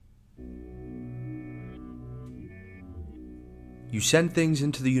You send things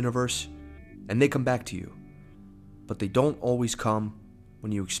into the universe, and they come back to you. But they don't always come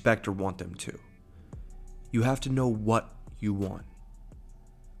when you expect or want them to. You have to know what you want.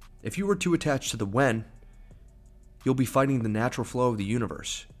 If you were too attached to the when, you'll be fighting the natural flow of the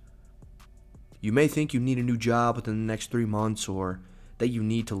universe. You may think you need a new job within the next 3 months, or that you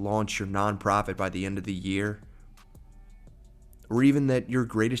need to launch your nonprofit by the end of the year, or even that your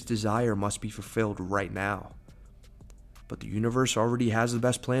greatest desire must be fulfilled right now. But the universe already has the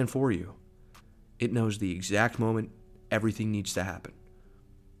best plan for you. It knows the exact moment everything needs to happen.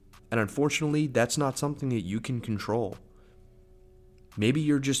 And unfortunately, that's not something that you can control. Maybe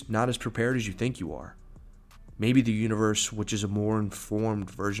you're just not as prepared as you think you are. Maybe the universe, which is a more informed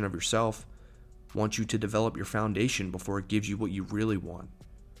version of yourself, wants you to develop your foundation before it gives you what you really want.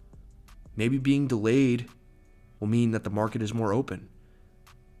 Maybe being delayed will mean that the market is more open,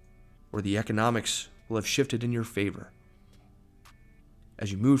 or the economics will have shifted in your favor.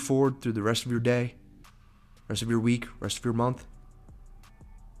 As you move forward through the rest of your day, rest of your week, rest of your month,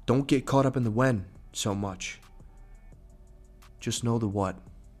 don't get caught up in the when so much. Just know the what.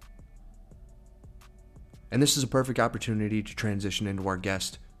 And this is a perfect opportunity to transition into our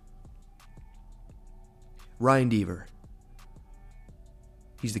guest, Ryan Deaver.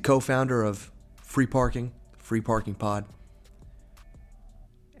 He's the co-founder of Free Parking Pod.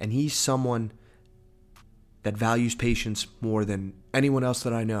 And he's someone that values patience more than anyone else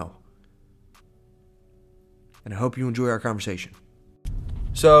that I know. And I hope you enjoy our conversation.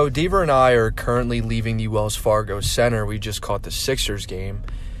 So, Deaver and I are currently leaving the Wells Fargo Center. We just caught the Sixers game.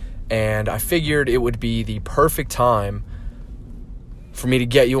 And I figured it would be the perfect time for me to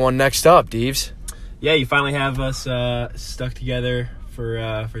get you on next up, Deaves. Yeah, you finally have us stuck together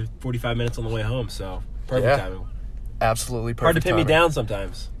for 45 minutes on the way home, so perfect timing. Absolutely perfect. Hard to pin me down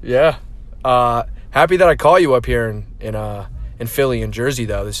sometimes. Yeah. Happy that I call you up here in Philly and Jersey,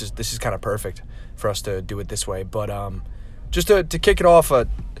 though. This is kind of perfect for us to do it this way. But just to kick it off, an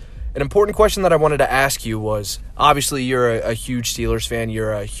important question that I wanted to ask you was, obviously you're a huge Steelers fan.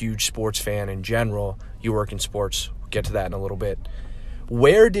 You're a huge sports fan in general. You work in sports. We'll get to that in a little bit.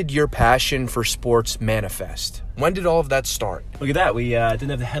 Where did your passion for sports manifest? When did all of that start? Look at that. We didn't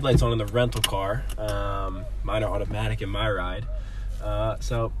have the headlights on in the rental car. Mine are automatic in my ride.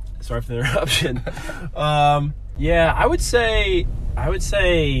 So sorry for the interruption. I would say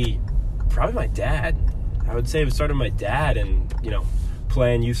probably my dad. I would say it started with my dad and,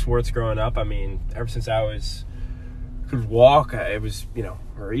 playing youth sports growing up. I mean, ever since I could walk, it was,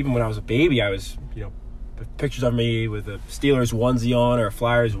 or even when I was a baby, I was, pictures of me with a Steelers onesie on or a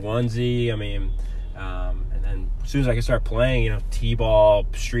Flyers onesie. I mean, and then as soon as I could start playing, t-ball,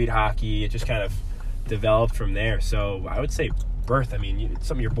 street hockey, it just kind of developed from there. So I would say birth. I mean, it's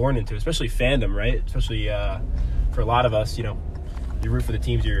something you're born into, especially fandom, right? Especially for a lot of us, you root for the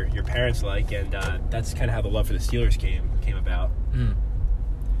teams your parents like, and that's kind of how the love for the Steelers came about. Mm.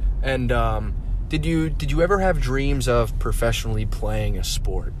 And did you ever have dreams of professionally playing a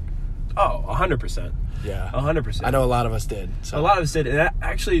sport? Oh, 100%. Yeah. 100%. I know a lot of us did. So. A lot of us did. And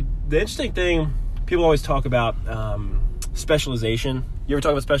actually, the interesting thing, people always talk about specialization. You ever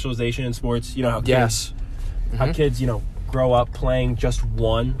talk about specialization in sports? You know how kids, yes. How kids, grow up playing just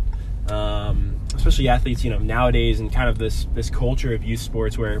one. Especially athletes, nowadays, and kind of this culture of youth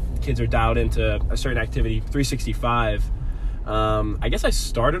sports where kids are dialed into a certain activity, 365. I guess I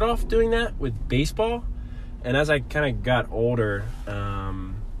started off doing that with baseball. And as I kind of got older,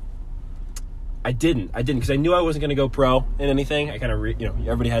 I didn't because I knew I wasn't going to go pro in anything. I kind of,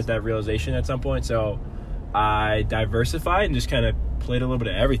 everybody has that realization at some point. So I diversified and just kind of played a little bit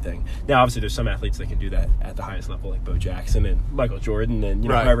of everything. Now, obviously, there's some athletes that can do that at the highest level, like Bo Jackson and Michael Jordan and,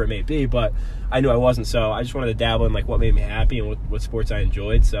 right. Whoever it may be. But I knew I wasn't. So I just wanted to dabble in, what made me happy and what sports I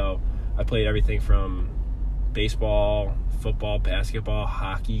enjoyed. So I played everything from baseball, football, basketball,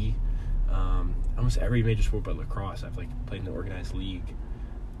 hockey, almost every major sport but lacrosse. I've, played in the organized league.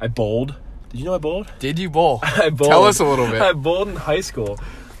 I bowled. Did you know I bowled? Did you bowl? I bowled. Tell us a little bit. I bowled in high school.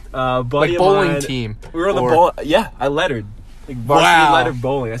 Buddy bowling of mine, team. We were on the bowl. Yeah, I lettered. Varsity Wow. lettered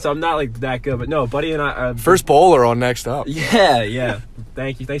bowling. So I'm not that good, but no, buddy and I. First bowler on Next Up. Yeah.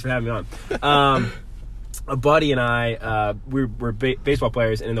 Thank you. Thanks for having me on. A buddy and I, we were baseball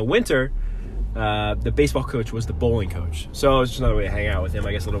players, and in the winter, the baseball coach was the bowling coach. So it was just another way to hang out with him,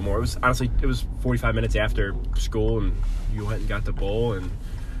 I guess, a little more. It was 45 minutes after school, and you went and got the bowl, and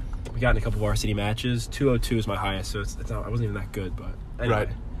we got in a couple varsity matches. 202 is my highest, so it's not, I wasn't even that good, but anyway. Right.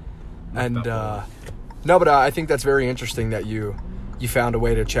 And but I think that's very interesting that you found a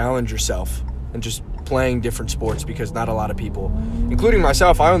way to challenge yourself and just playing different sports, because not a lot of people, including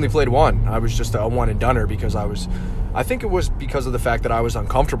myself, I only played one. I was just a one and doneer because I was I think it was because of the fact that I was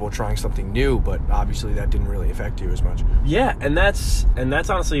uncomfortable trying something new, but obviously that didn't really affect you as much. Yeah, and that's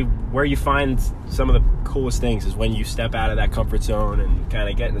honestly where you find some of the coolest things, is when you step out of that comfort zone and kind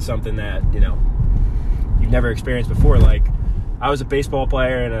of get into something that, you know, you've never experienced before. Like, I was a baseball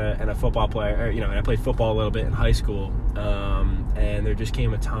player and a football player, and I played football a little bit in high school. And there just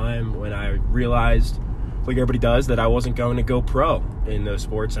came a time when I realized, like everybody does, that I wasn't going to go pro in those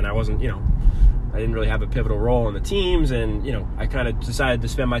sports, and I wasn't, I didn't really have a pivotal role on the teams, and, I kind of decided to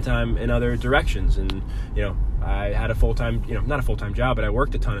spend my time in other directions. And, I had a full-time, not a full-time job, but I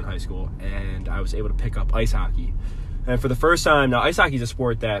worked a ton in high school, and I was able to pick up ice hockey. And for the first time, now ice hockey is a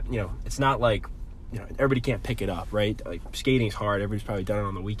sport that, it's not like, everybody can't pick it up, right? Like, skating's hard. Everybody's probably done it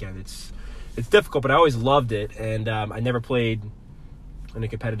on the weekend. It's difficult, but I always loved it. And I never played in a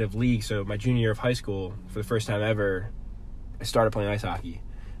competitive league. So my junior year of high school, for the first time ever, I started playing ice hockey.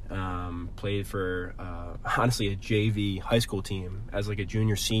 Played for, honestly, a JV high school team as like a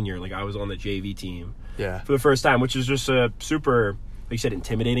junior, senior. Like, I was on the JV team for the first time, which is just a super, like you said,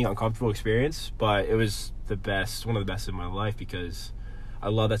 intimidating, uncomfortable experience. But it was the best, one of the best in my life, because I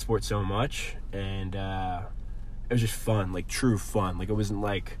love that sport so much. And it was just fun, like true fun. Like, it wasn't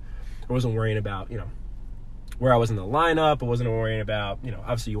like, I wasn't worrying about, where I was in the lineup. I wasn't worrying about,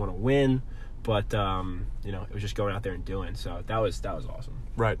 obviously you want to win, but, it was just going out there and doing. So that was awesome.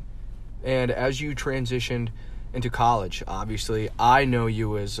 Right. And as you transitioned into college, obviously, I know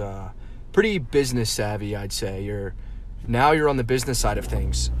you as pretty business savvy, I'd say. You're on the business side of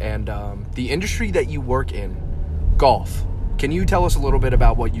things. And the industry that you work in, golf, can you tell us a little bit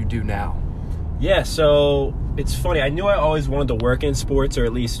about what you do now? Yeah, so it's funny. I knew I always wanted to work in sports, or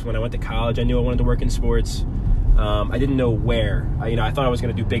at least when I went to college, I knew I wanted to work in sports. I didn't know where. I thought I was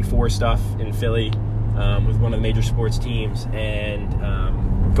going to do Big Four stuff in Philly with one of the major sports teams,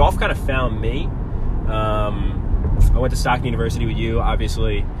 and golf kind of found me. I went to Stockton University with you,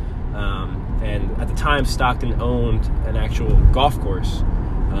 obviously, and at the time, Stockton owned an actual golf course,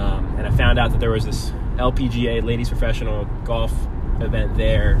 and I found out that there was this LPGA, Ladies Professional Golf event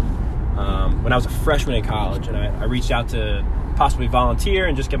there when I was a freshman in college, and I reached out to possibly volunteer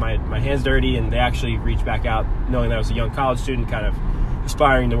and just get my hands dirty, and they actually reached back out knowing that I was a young college student kind of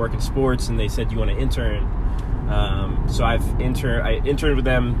aspiring to work in sports, and they said, "Do you want to intern?" So I interned with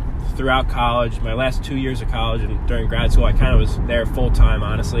them throughout college, my last 2 years of college, and during grad school I kind of was there full-time.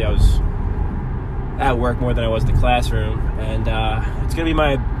 Honestly, I was at work more than I was in the classroom, and it's going to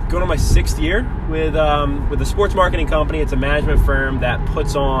be going on my 6th year with a sports marketing company. It's a management firm that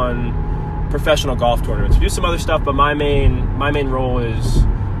puts on professional golf tournaments. We do some other stuff, but my main role is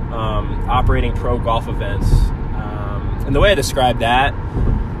operating pro golf events. And the way I describe that,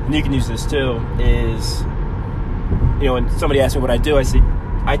 and you can use this too, is, when somebody asks me what I do, I say,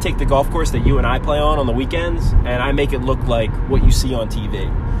 I take the golf course that you and I play on the weekends, and I make it look like what you see on TV.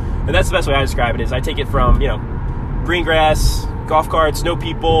 And that's the best way I describe it, is I take it from, green grass, golf carts, no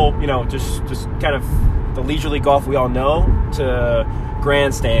people, just kind of the leisurely golf we all know, to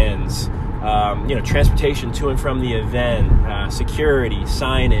grandstands, transportation to and from the event, security,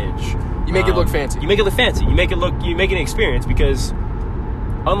 signage. You make it look fancy. You make it look fancy. You make it an experience, because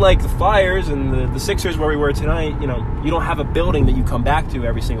unlike the Flyers and the Sixers where we were tonight, you don't have a building that you come back to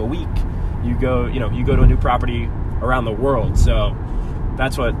every single week. You go to a new property around the world. So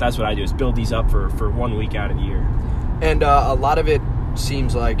that's what I do, is build these up for 1 week out of the year. And a lot of it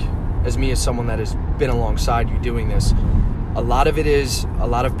seems like, as someone that has been alongside you doing this, a lot of it is a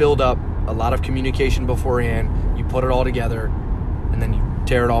lot of build up, a lot of communication beforehand. You put it all together, and then you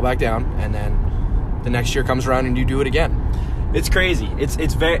tear it all back down, and then the next year comes around and you do it again. It's crazy.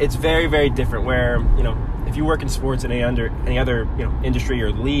 It's very, very different. Where if you work in sports in any other industry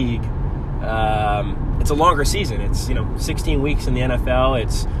or league, it's a longer season. It's 16 weeks in the NFL.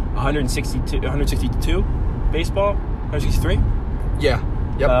 It's 162 baseball, 163. Yeah.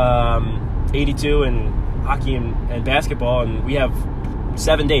 Yep. 82 in hockey and basketball, and we have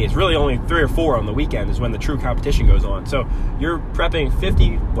 7 days. Really, only 3 or 4 on the weekend is when the true competition goes on. So you're prepping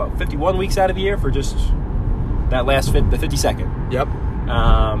 51 weeks out of the year for just that last the 52nd. Yep.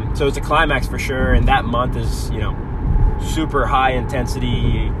 So it's a climax for sure, and that month is super high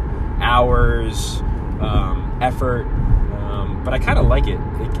intensity, hours, effort. But I kind of like it.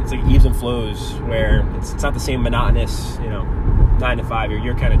 It's like ebbs and flows, where it's not the same monotonous 9 to 5. Your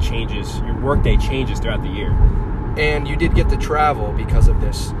year kind of changes. Your workday changes throughout the year. And you did get to travel because of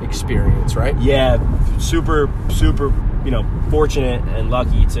this experience, right? Yeah, super, super, fortunate and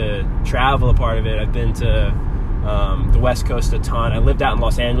lucky to travel a part of it. I've been to the West Coast a ton. I lived out in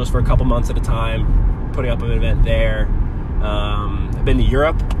Los Angeles for a couple months at a time, putting up an event there. I've been to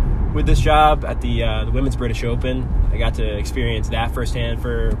Europe with this job at the Women's British Open. I got to experience that firsthand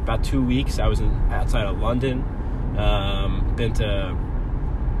for about 2 weeks. I was outside of London. Been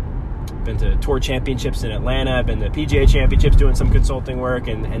to Tour Championships in Atlanta. Been to PGA Championships doing some consulting work,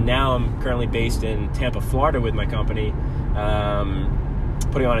 and now I'm currently based in Tampa, Florida, with my company,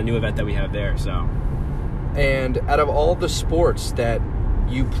 putting on a new event that we have there. So, and out of all the sports that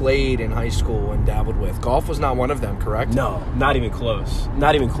you played in high school and dabbled with, golf was not one of them, correct? No, not even close.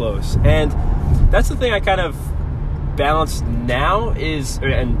 Not even close. And that's the thing I kind of balance now is,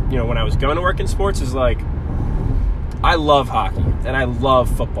 and when I was going to work in sports, is like, I love hockey and I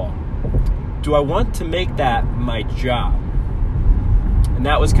love football. Do I want to make that my job? And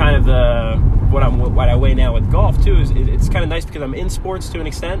that was kind of what I weigh now with golf too. Is it's kind of nice because I'm in sports to an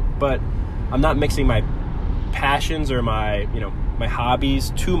extent, but I'm not mixing my passions or my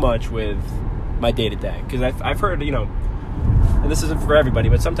hobbies too much with my day to day. Because I've heard, and this isn't for everybody,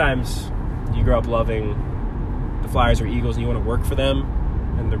 but sometimes you grow up loving the Flyers or Eagles and you want to work for them.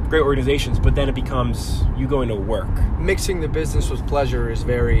 And they're great organizations, but then it becomes you going to work. Mixing the business with pleasure is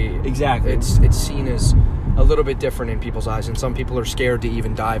very... Exactly. It's seen as a little bit different in people's eyes, and some people are scared to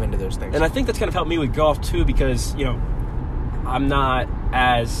even dive into those things. And I think that's kind of helped me with golf, too, because, I'm not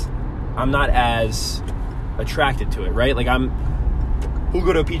as attracted to it, right? Like, we'll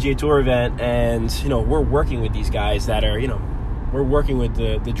go to a PGA Tour event, and, we're working with these guys that are, we're working with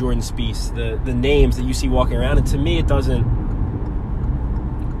the Jordan Spieths, the names that you see walking around, and to me, it doesn't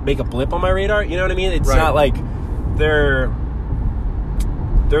make a blip on my radar. You know what I mean? It's right. Not like they're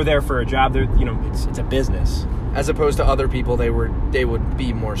there for a job. They're it's a business. As opposed to other people, they would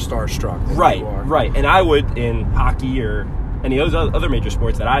be more starstruck than right, you are. Right. And I would in hockey or any of those other major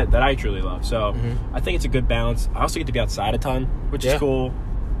sports that I truly love. So I think it's a good balance. I also get to be outside a ton, which is cool.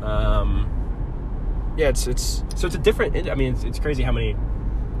 It's so it's a different. I mean, it's crazy how many.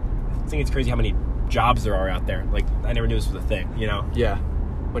 I think it's crazy how many jobs there are out there. Like I never knew this was a thing. Yeah.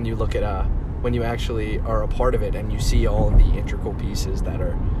 When you look at when you actually are a part of it and you see all of the integral pieces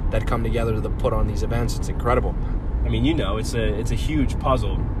that come together to put on these events, it's incredible. I mean, it's a huge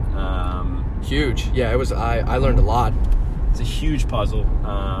puzzle. Huge, yeah. It was. I learned a lot. It's a huge puzzle.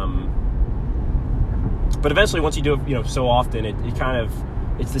 But eventually, once you do it, so often, it kind of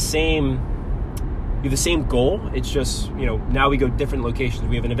it's the same. You have the same goal. It's just now we go different locations.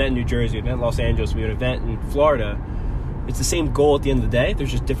 We have an event in New Jersey, an event in Los Angeles, we have an event in Florida. It's the same goal at the end of the day.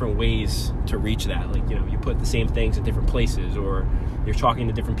 There's just different ways to reach that. Like, you put the same things in different places, or you're talking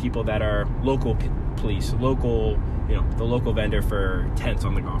to different people that are local police, local, the local vendor for tents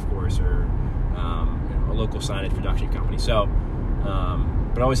on the golf course, or a local signage production company. So,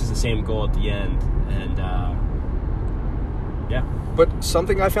 but it always has the same goal at the end. And, yeah. But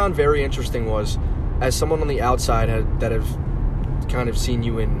something I found very interesting was, as someone on the outside that have kind of seen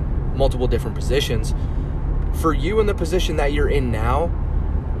you in multiple different positions, for you in the position that you're in now,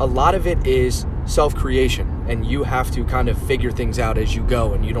 a lot of it is self-creation, and you have to kind of figure things out as you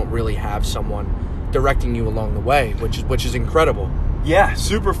go, and you don't really have someone directing you along the way, which is incredible. Yeah,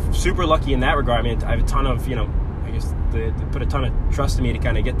 super, super lucky in that regard. I mean, I have a ton of, I guess they put a ton of trust in me to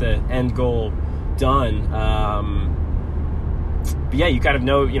kind of get the end goal done. But yeah, you kind of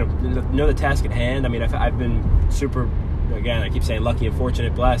know the task at hand. I mean, I've been super, again, I keep saying lucky and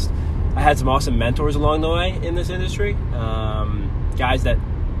fortunate, blessed. I had some awesome mentors along the way in this industry, guys that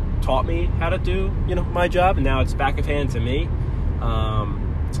taught me how to do, my job, and now it's back of hand to me.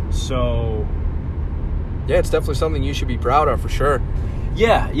 So, yeah, it's definitely something you should be proud of for sure.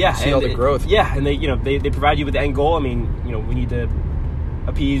 Yeah. See all the growth. Yeah, and they provide you with the end goal. I mean, we need to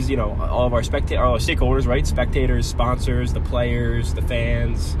appease, all of our stakeholders, right? Spectators, sponsors, the players, the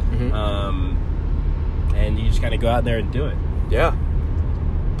fans, and you just kind of go out there and do it. Yeah.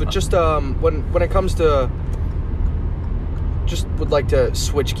 But just when it comes to, just would like to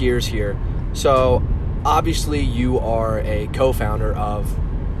switch gears here. So obviously you are a co-founder of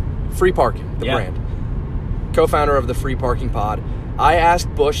Free Parking, the brand. Co-founder of the Free Parking Pod. I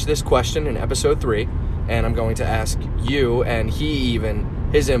asked Bush this question in episode 3, and I'm going to ask you, and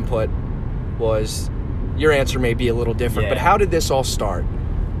his input was, your answer may be a little different, but how did this all start?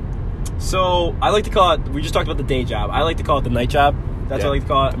 So I like to call it, we just talked about the day job. I like to call it the night job. That's what I like to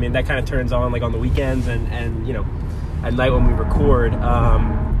call it. I mean, that kind of turns on like on the weekends and at night when we record. And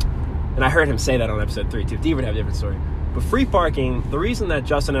I heard him say that on episode 3 too. Dee would have a different story. But Free Parking, the reason that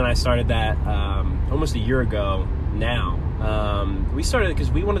Justin and I started that almost a year ago now, we started it because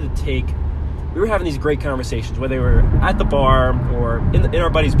we wanted to we were having these great conversations, whether they were at the bar or in our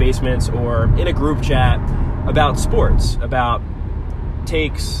buddies' basements or in a group chat about sports, about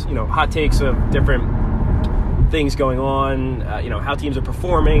takes, hot takes of different things going on, how teams are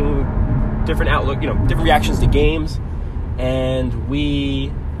performing, different outlook, different reactions to games. And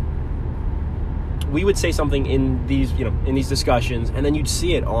we would say something in these discussions, and then you'd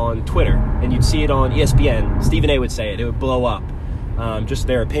see it on Twitter, and you'd see it on ESPN. Stephen A would say it. It would blow up, just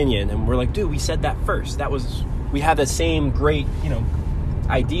their opinion. And we're like, dude, we said that first. We have the same great,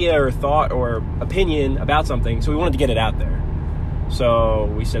 idea or thought or opinion about something, so we wanted to get it out there. So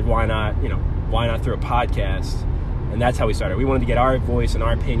we said, why not through a podcast? And that's how we started. We wanted to get our voice and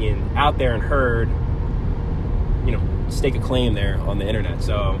our opinion out there and heard, stake a claim there on the internet.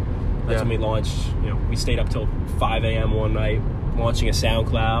 So that's when we launched. We stayed up till 5 a.m. one night, launching a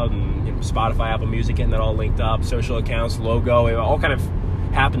SoundCloud and Spotify, Apple Music, getting that all linked up, social accounts, logo. It all kind of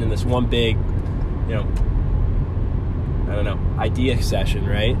happened in this one big, idea session,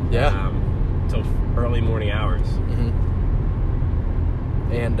 right? Yeah. Till early morning hours. Mm-hmm.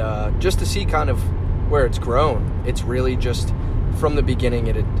 And just to see kind of where it's grown, it's really just from the beginning.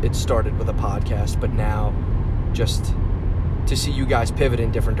 It started with a podcast, but now just to see you guys pivot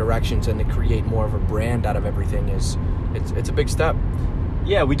in different directions and to create more of a brand out of everything it's a big step.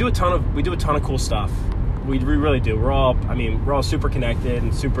 Yeah, we do a ton of cool stuff. We really do. We're all super connected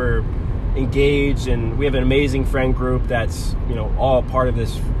and super engaged, and we have an amazing friend group that's all part of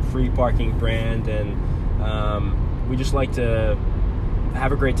this free parking brand, and we just like to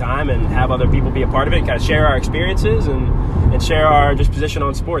have a great time and have other people be a part of it and kind of share our experiences and share our just position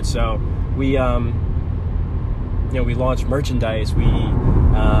on sports. So we we launched merchandise. The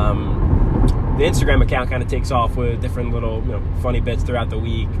Instagram account kind of takes off with different little funny bits throughout the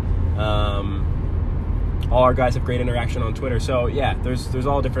week. All our guys have great interaction on Twitter. So yeah, there's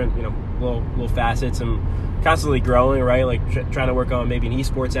all different little facets, and constantly growing, right? Like trying to work on maybe an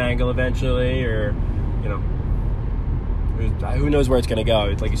esports angle eventually, or who knows where it's going to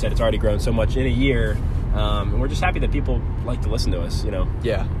go. Like you said, it's already grown so much in a year, and we're just happy that people like to listen to us.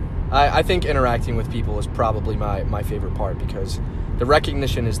 Yeah. I think interacting with people is probably my favorite part, because the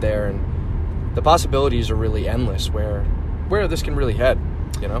recognition is there and the possibilities are really endless where this can really head,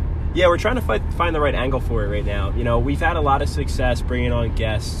 Yeah, we're trying to find the right angle for it right now. We've had a lot of success bringing on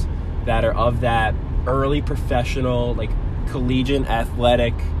guests that are of that early professional, like collegiate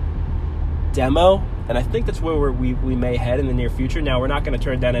athletic demo, and I think that's where we may head in the near future. Now, we're not going to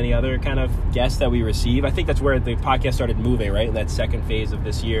turn down any other kind of guests that we receive. I think that's where the podcast started moving, right, in that second phase of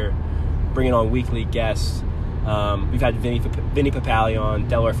this year, bringing on weekly guests. We've had Vinny Papali on,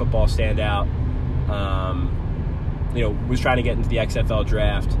 Delaware football standout. Was trying to get into the XFL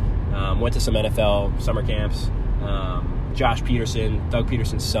draft. Went to some NFL summer camps. Josh Peterson, Doug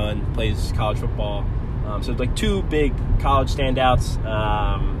Peterson's son, plays college football. So like two big college standouts.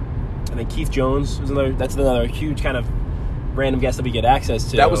 I think Keith Jones was another huge kind of random guest that we get access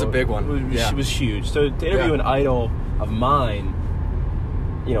to. That was a big one. It was huge. So to interview an idol of mine,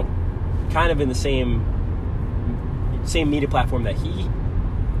 kind of in the same media platform that he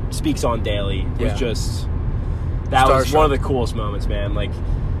speaks on daily, was just was one of the coolest moments, man. Like,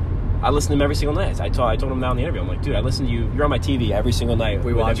 I listen to him every single night. I told him that in the interview. I'm like, dude, I listen to you. You're on my TV every single night.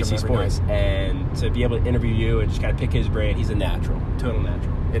 We watch NBC him every Sports, night. And to be able to interview you and just kind of pick his brain, he's a natural, total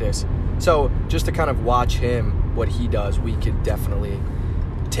natural. It is. So just to kind of watch him, what he does, we could definitely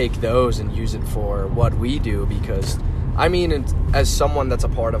take those and use it for what we do, because, as someone that's a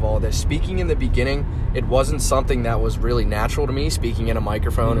part of all this, speaking in the beginning, it wasn't something that was really natural to me, speaking in a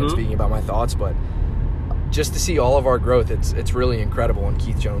microphone and speaking about my thoughts, but just to see all of our growth, it's really incredible. And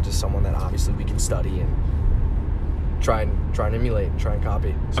Keith Jones is someone that obviously we can study and try and emulate and try and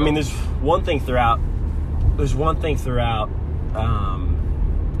copy. So. There's one thing throughout.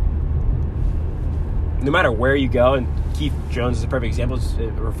 No matter where you go, and Keith Jones is a perfect example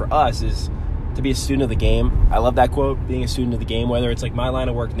for us, is to be a student of the game. I love that quote, being a student of the game, whether it's like my line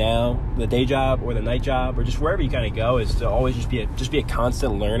of work now, the day job or the night job, or just wherever you kind of go, is to always just be a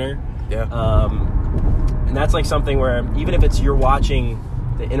constant learner. Yeah. And that's like something where even if you're watching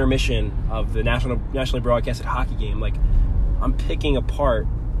the intermission of the nationally broadcasted hockey game, like, I'm picking apart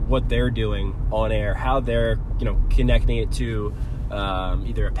what they're doing on air, how they're connecting it to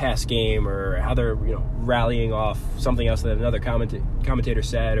either a past game, or how they're rallying off something else that another commentator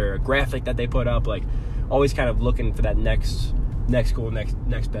said, or a graphic that they put up. Like, always kind of looking for that next cool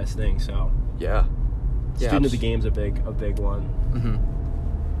next best thing. So student of the game's a big one. Mm-hmm.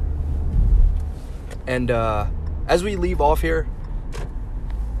 And as we leave off here,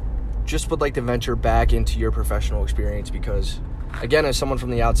 just would like to venture back into your professional experience, because, again, as someone from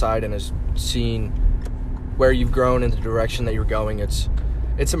the outside and has seen where you've grown in the direction that you're going, it's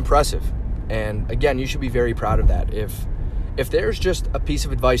impressive. And again, you should be very proud of that. If there's just a piece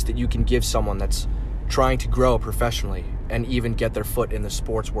of advice that you can give someone that's trying to grow professionally and even get their foot in the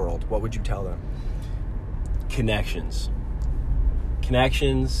sports world, what would you tell them? Connections,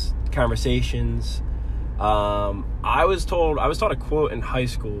 conversations. I was taught a quote in high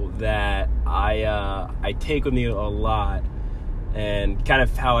school that I take with me a lot, and kind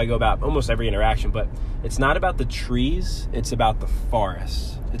of how I go about almost every interaction. But it's not about the trees, it's about the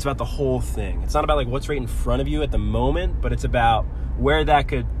forest. It's about the whole thing. It's not about like what's right in front of you at the moment, but it's about where that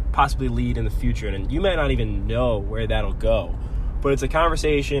could possibly lead in the future. And you may not even know where that'll go, but it's a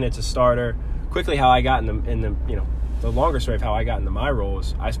conversation, it's a starter. Quickly, how I got in the longer story of how I got into my role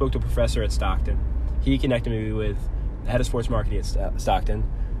is I spoke to a professor at Stockton. He connected me with the head of sports marketing at Stockton,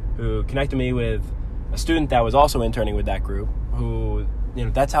 who connected me with a student that was also interning with that group, who,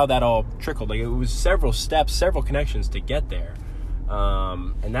 that's how that all trickled. Like, it was several steps, several connections to get there.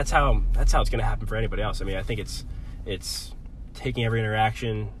 And that's how it's going to happen for anybody else. I mean, I think it's taking every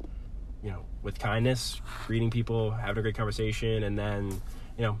interaction, with kindness, greeting people, having a great conversation, and then,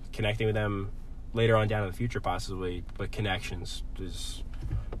 connecting with them later on down in the future possibly. But connections has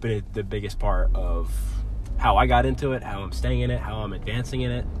been the biggest part of how I got into it, how I'm staying in it, how I'm advancing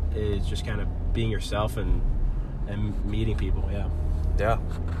in it, is just kind of being yourself and meeting people. Yeah.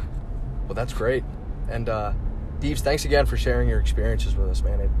 Well, that's great. And Deeves, thanks again for sharing your experiences with us,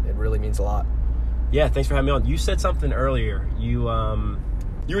 man. It really means a lot. Yeah, thanks for having me on. You said something earlier. You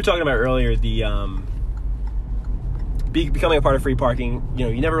were talking about earlier the becoming a part of free parking.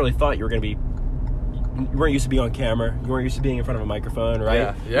 You never really thought you were going to be. You weren't used to being on camera. You weren't used to being in front of a microphone,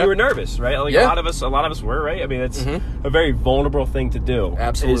 right? Yeah. You were nervous, right? Like a lot of us were, right? I mean, it's a very vulnerable thing to do.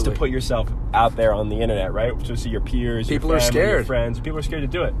 Absolutely. Is to put yourself out there on the internet, right? To see your peers, people your family, are scared. Your friends. People are scared to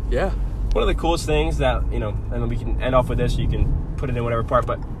do it. Yeah. One of the coolest things that, and we can end off with this, you can put it in whatever part,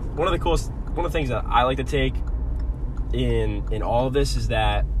 but one of the things that I like to take in all of this is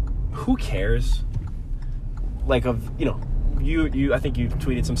that who cares? Like, I think you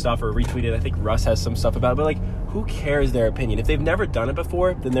tweeted some stuff or retweeted. I think Russ has some stuff about it. But, like, who cares their opinion? If they've never done it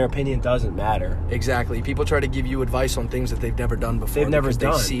before, then their opinion doesn't matter. Exactly. People try to give you advice on things that they've never done before.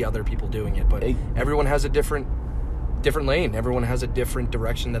 They see other people doing it. But everyone has a different lane. Everyone has a different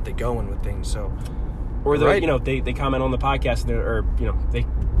direction that they go in with things. So, or they comment on the podcast, or they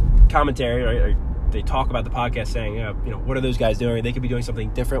commentary, or they talk about the podcast saying, what are those guys doing? They could be doing something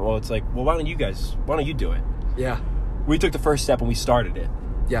different. Well, it's like, well, why don't you do it? Yeah. We took the first step and we started it.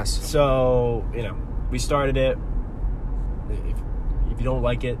 Yes. So, we started it. If you don't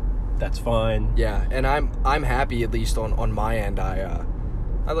like it, that's fine. Yeah, and I'm happy, at least on my end. I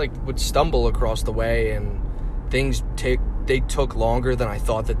would stumble across the way, and things took longer than I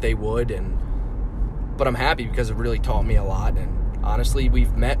thought that they would, but I'm happy because it really taught me a lot. And honestly,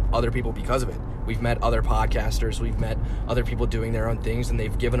 we've met other people because of it. We've met other podcasters, we've met other people doing their own things, and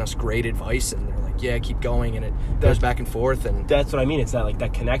they've given us great advice, and they're like, yeah, keep going, and it goes back and forth. And that's what I mean. It's that, like,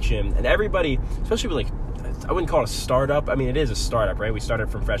 that connection. And everybody, especially with, like, I wouldn't call it a startup. I mean, it is a startup, right? We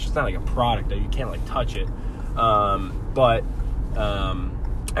started from fresh. It's not like a product that you can't, like, touch it. But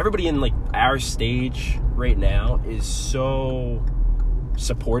everybody in, like, our stage right now is so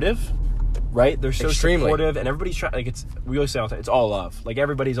supportive. Right? They're so extremely supportive, and everybody's trying, like, we always say all the time, it's all love. Like,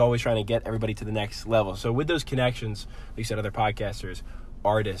 everybody's always trying to get everybody to the next level. So with those connections, like you said, other podcasters,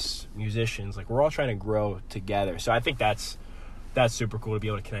 artists, musicians, like, we're all trying to grow together. So I think that's super cool to be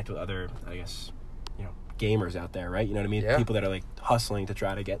able to connect with other, I guess, gamers out there, right? You know what I mean? Yeah. People that are, like, hustling to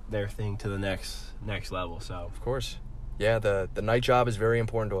try to get their thing to the next level. So of course. Yeah, the night job is very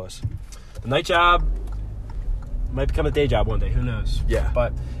important to us. The night job might become a day job one day. Who knows? Yeah.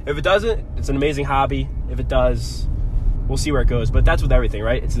 But if it doesn't, it's an amazing hobby. If it does, we'll see where it goes. But that's with everything,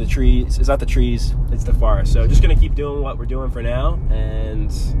 right? It's the trees. It's not the trees. It's the forest. So just going to keep doing what we're doing for now.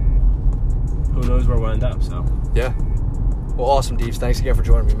 And who knows where we'll end up. So yeah. Well, awesome, Deeves. Thanks again for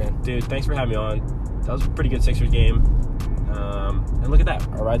joining me, man. Dude, thanks for having me on. That was a pretty good Sixers game. And look at that.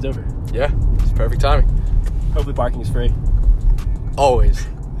 Our ride's over. Yeah. It's perfect timing. Hopefully parking is free. Always.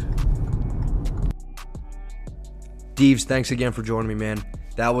 Deeves, thanks again for joining me, man.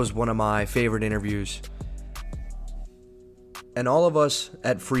 That was one of my favorite interviews. And all of us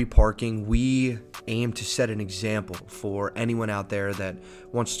at Free Parking, we aim to set an example for anyone out there that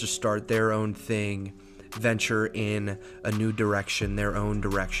wants to start their own thing, venture in a new direction, their own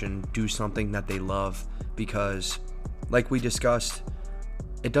direction, do something that they love. Because, like we discussed,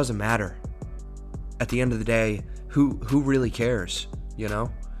 it doesn't matter. At the end of the day, who really cares,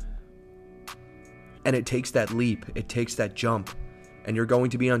 And it takes that leap, it takes that jump, and you're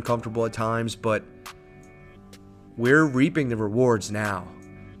going to be uncomfortable at times, but we're reaping the rewards now,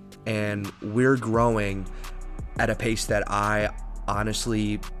 and we're growing at a pace that I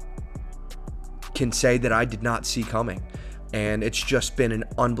honestly can say that I did not see coming. And it's just been an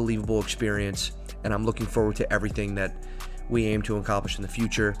unbelievable experience. And I'm looking forward to everything that we aim to accomplish in the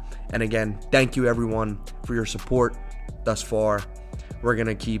future. And again, thank you everyone for your support thus far. We're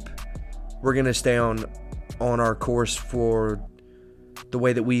going to stay on our course for the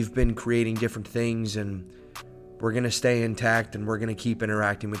way that we've been creating different things, and we're going to stay intact, and we're going to keep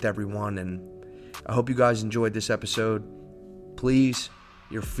interacting with everyone. And I hope you guys enjoyed this episode. Please,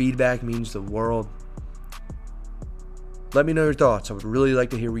 your feedback means the world. Let me know your thoughts. I would really like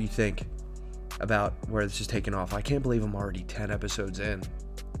to hear what you think about where this is taking off. I can't believe I'm already 10 episodes in.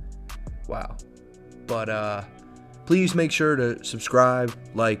 Wow. But please make sure to subscribe,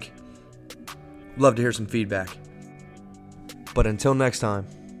 like. Love to hear some feedback. But until next time,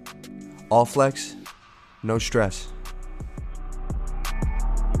 all flex, no stress.